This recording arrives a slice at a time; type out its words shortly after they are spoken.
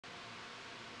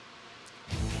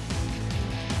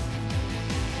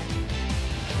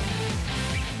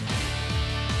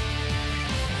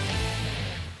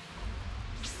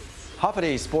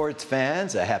Holiday sports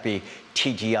fans, a happy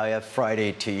TGIF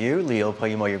Friday to you. Leo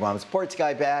Payumo, your Guam sports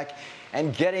guy, back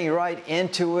and getting right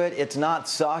into it. It's not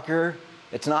soccer,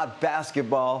 it's not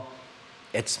basketball,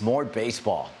 it's more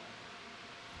baseball.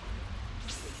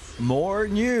 More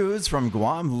news from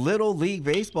Guam Little League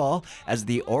Baseball as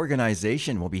the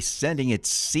organization will be sending its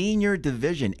senior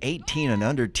division 18 and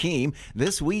under team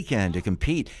this weekend to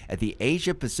compete at the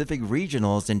Asia Pacific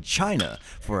Regionals in China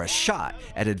for a shot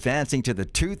at advancing to the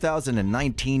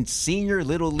 2019 Senior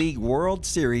Little League World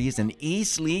Series in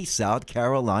East Lee, South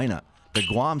Carolina. The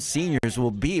Guam Seniors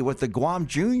will be with the Guam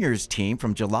Juniors team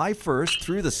from July 1st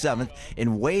through the 7th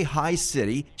in Weihai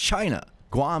City, China.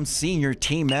 Guam's senior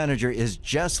team manager is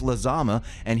Jess Lazama,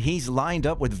 and he's lined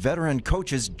up with veteran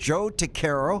coaches Joe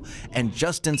Takaro and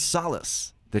Justin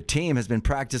Salas. The team has been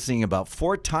practicing about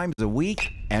 4 times a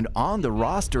week, and on the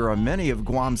roster are many of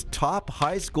Guam's top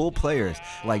high school players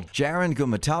like Jaron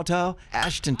Gumatautau,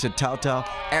 Ashton Tatautau,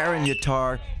 Aaron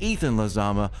Yatar, Ethan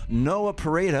Lazama, Noah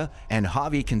Pareda, and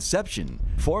Javi Concepcion.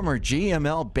 Former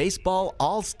GML Baseball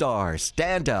All-Star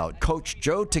standout coach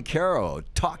Joe Takaro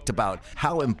talked about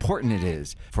how important it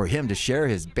is for him to share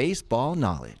his baseball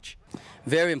knowledge.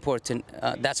 Very important.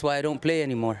 That's why I don't play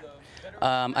anymore.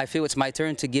 I feel it's my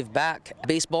turn to give back.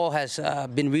 Baseball has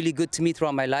been really good to me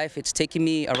throughout my life. It's taken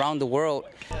me around the world.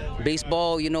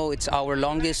 Baseball, you know, it's our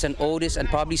longest and oldest and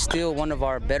probably still one of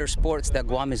our better sports that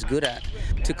Guam is good at.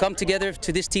 To come together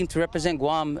to this team to represent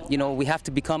Guam, you know, we have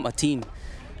to become a team.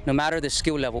 No matter the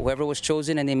skill level, whoever was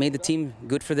chosen and they made the team,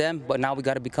 good for them, but now we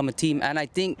got to become a team, and I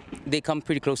think they come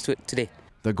pretty close to it today.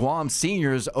 The Guam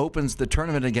Seniors opens the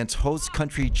tournament against host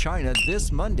country China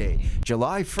this Monday,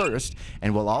 July 1st,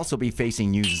 and will also be facing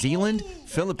New Zealand,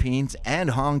 Philippines, and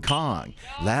Hong Kong.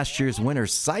 Last year's winner,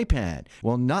 Saipan,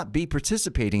 will not be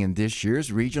participating in this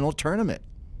year's regional tournament.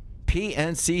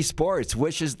 PNC Sports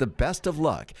wishes the best of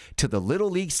luck to the Little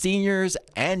League seniors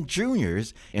and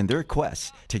juniors in their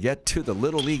quest to get to the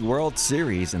Little League World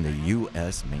Series in the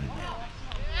U.S. mainland.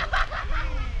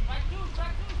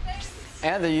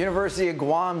 And the University of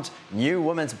Guam's new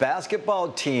women's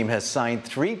basketball team has signed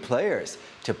 3 players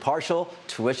to partial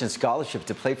tuition scholarships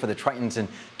to play for the Tritons in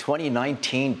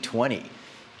 2019-20.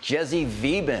 Jesse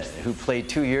Veben, who played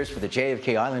 2 years for the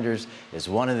JFK Islanders, is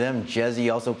one of them.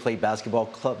 Jesse also played basketball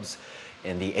clubs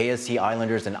in the ASC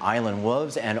Islanders and Island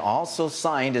Wolves, and also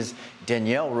signed as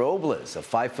Danielle Robles, a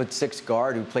 5'6"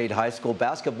 guard who played high school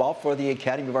basketball for the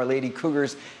Academy of Our Lady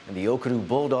Cougars and the Okuru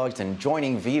Bulldogs. And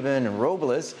joining Veben and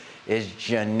Robles is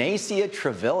Janacia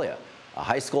Trevilla, a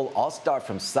high school all-star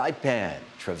from Saipan.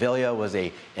 Trevilla was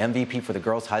a MVP for the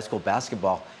girls' high school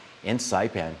basketball in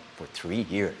Saipan for 3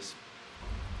 years.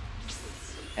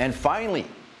 And finally,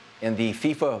 in the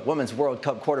FIFA Women's World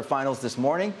Cup quarterfinals this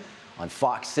morning, on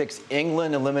Fox 6,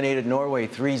 England eliminated Norway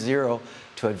 3-0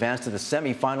 to advance to the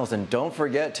semifinals. And don't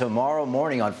forget, tomorrow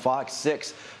morning on Fox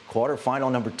 6,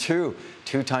 quarterfinal number 2,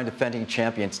 two-time defending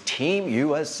champions Team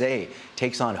USA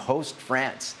takes on host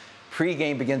France.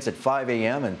 Pre-game begins at 5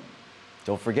 a.m. and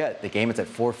don't forget, the game is at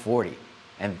 4:40.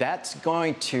 And that's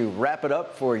going to wrap it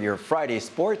up for your Friday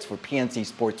sports for PNC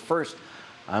Sports First.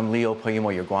 I'm Leo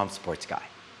Payumo, your Guam sports guy.